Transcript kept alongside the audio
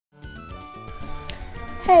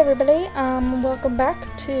Hey everybody, welcome back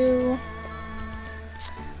to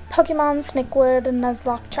Pokemon SnakeWood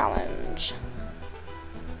Nuzlocke Challenge.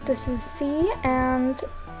 This is C, and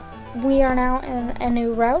we are now in a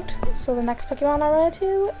new route, so the next Pokemon I run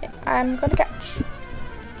into, I'm going to catch.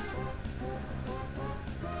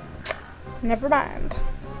 Never mind,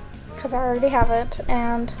 because I already have it,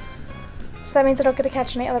 and so that means I don't get to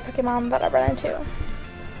catch any other Pokemon that I run into.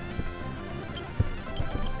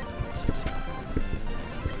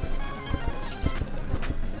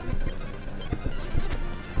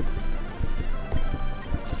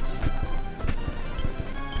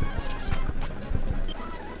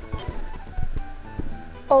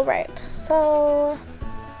 Alright, so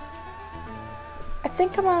I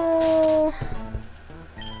think I'm gonna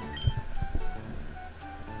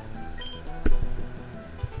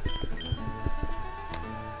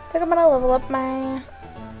level up my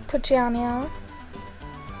Puchiania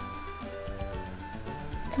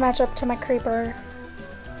to match up to my Creeper.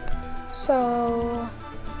 So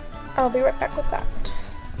I'll be right back with that.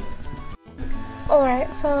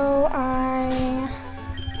 Alright, so I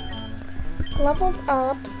leveled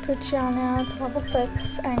up Puchiania to level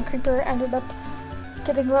 6, and Creeper ended up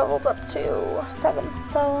getting leveled up to 7,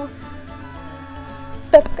 so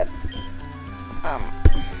that's good. Now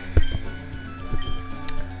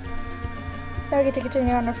we get to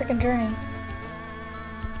continue on our freaking journey.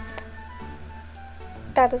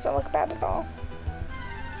 That doesn't look bad at all.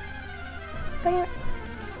 Dang it.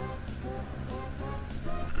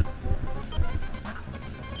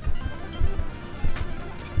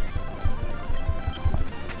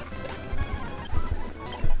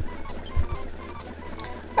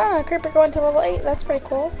 Ah, Creeper going to level 8, that's pretty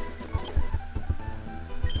cool.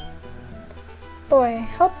 Boy,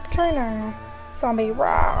 help trainer. Zombie,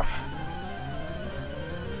 rah.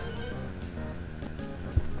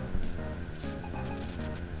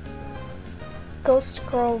 Ghost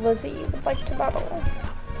Girl Lizzie would like to battle.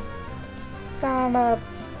 Sound a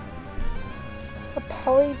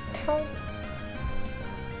polytown.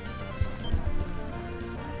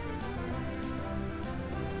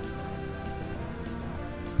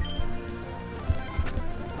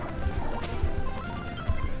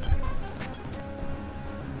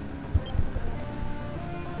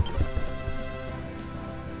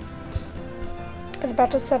 Is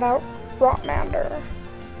about to set out Rotmander.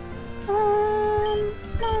 No.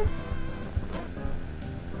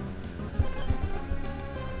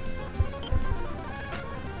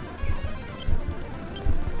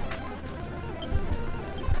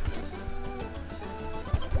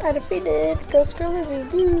 I defeated Ghost Girl Lizzie.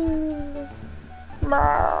 Woo!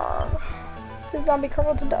 The zombie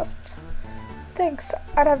crumbled to dust. Thanks.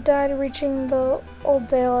 I'd have died reaching the old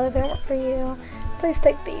Dale if it weren't for you. Please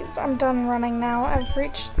take these. I'm done running now. I've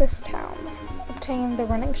reached this town. Obtain the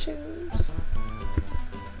running shoes.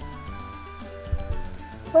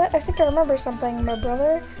 What? I think I remember something, my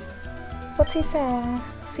brother. What's he saying?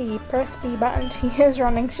 C. Press B button to use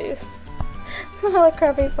running shoes. What a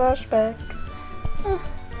crappy flashback.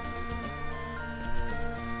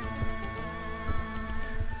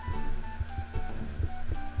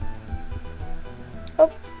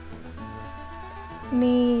 Oh.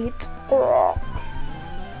 Neat. Raw.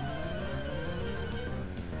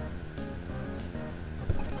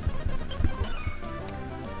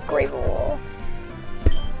 Gravel.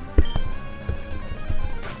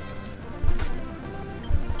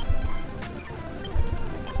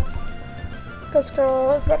 Ghost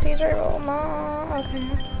Girl is about to use Gravel. No, okay.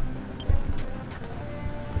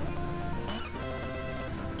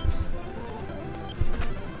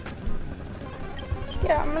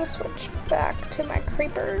 Yeah, I'm gonna switch back to my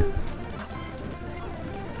Creeper.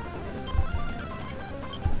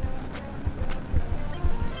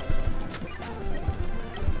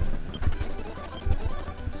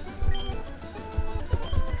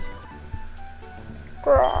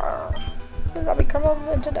 The zombie crumbled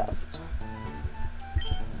into dust.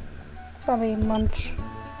 Zombie munch,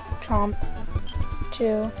 chomp,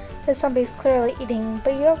 chew. This zombie is clearly eating,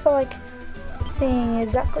 but you don't feel like seeing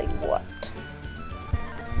exactly what.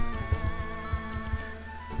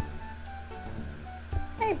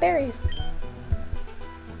 Hey, berries.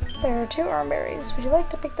 There are 2 orange berries. Would you like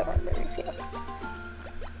to pick the orange berries? Yes.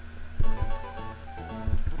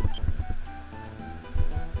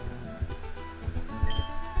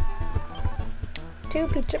 Two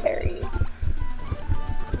peach berries.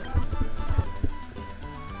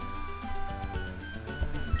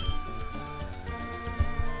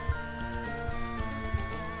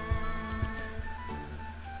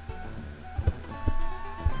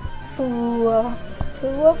 Foo.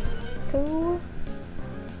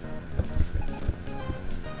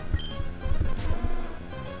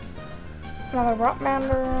 Another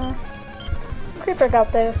Rotmander. Creeper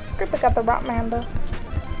got this. Creeper got the Rotmander.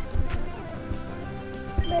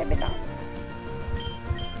 Maybe not.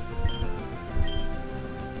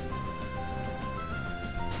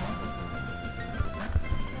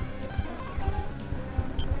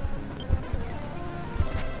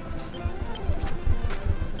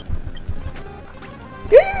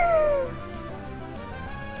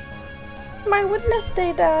 My witness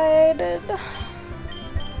day died.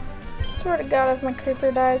 Swear to God, if my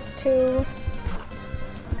creeper dies too.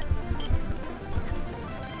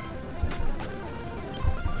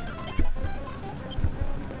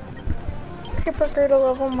 Creeper grew to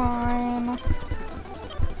level 9.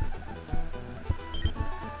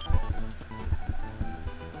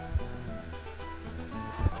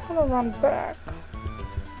 I'm gonna run back.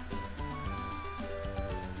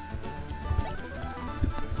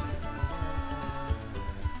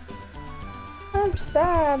 I'm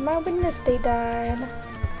sad, my witness day died.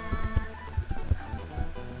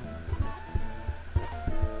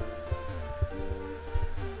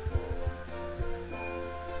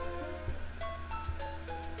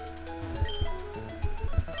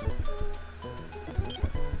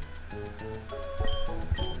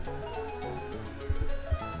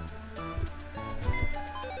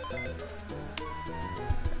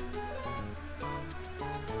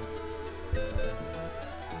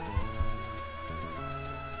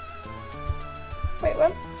 Wait,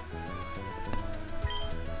 what?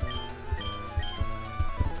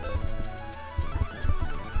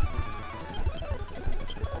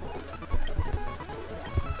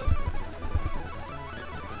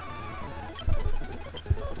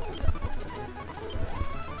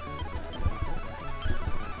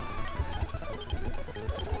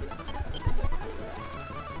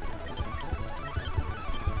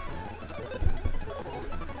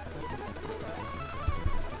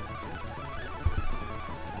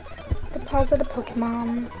 Deposit a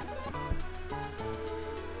Pokemon.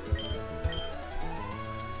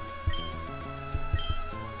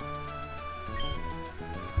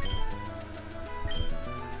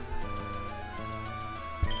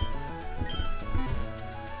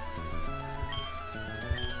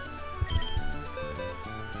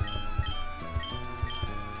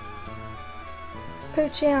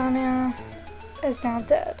 Poochyena is now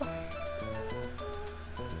dead.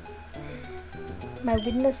 My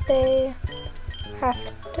witness day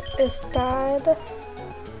is died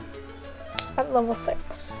at level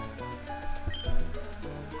 6.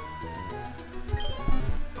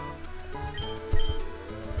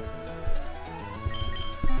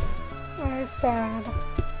 Very sad.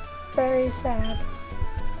 Very sad.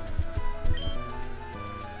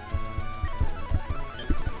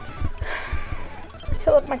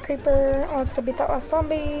 Kill up my creeper. Oh, let's go beat that last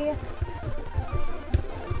zombie.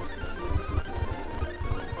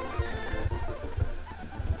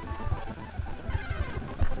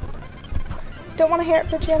 Don't want to hear it,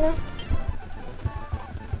 Virginia.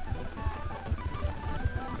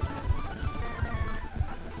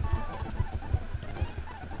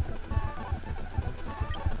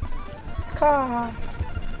 God.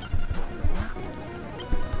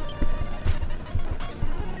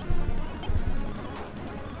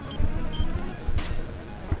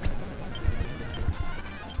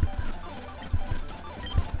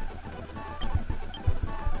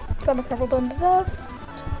 Some crumbled into dust.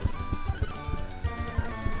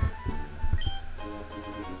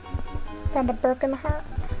 Found a broken heart.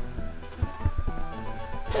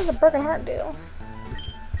 What does a broken heart do?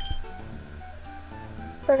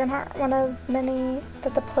 Broken heart, one of many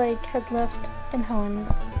that the plague has left in Hoenn.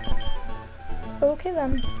 Okay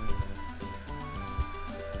then.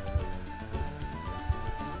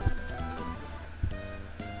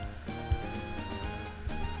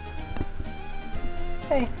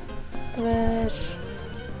 Hey, Delish.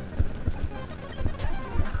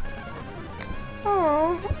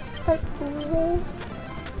 Aww.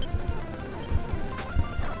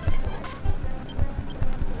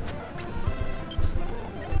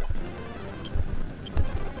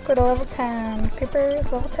 Go to level 10. Creeper,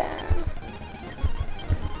 level 10.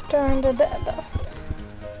 Turn to dead dust.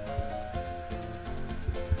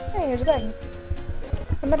 Hey, here's a bag.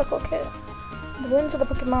 A medical kit. The wounds of the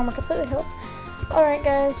Pokemon were completely healed. Alright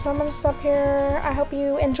guys, so I'm gonna stop here. I hope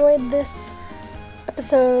you enjoyed this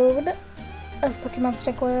episode of Pokemon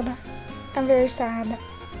SnakeWood. I'm very sad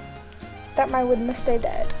that my witness day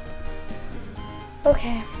died.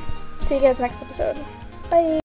 Okay, see you guys next episode. Bye!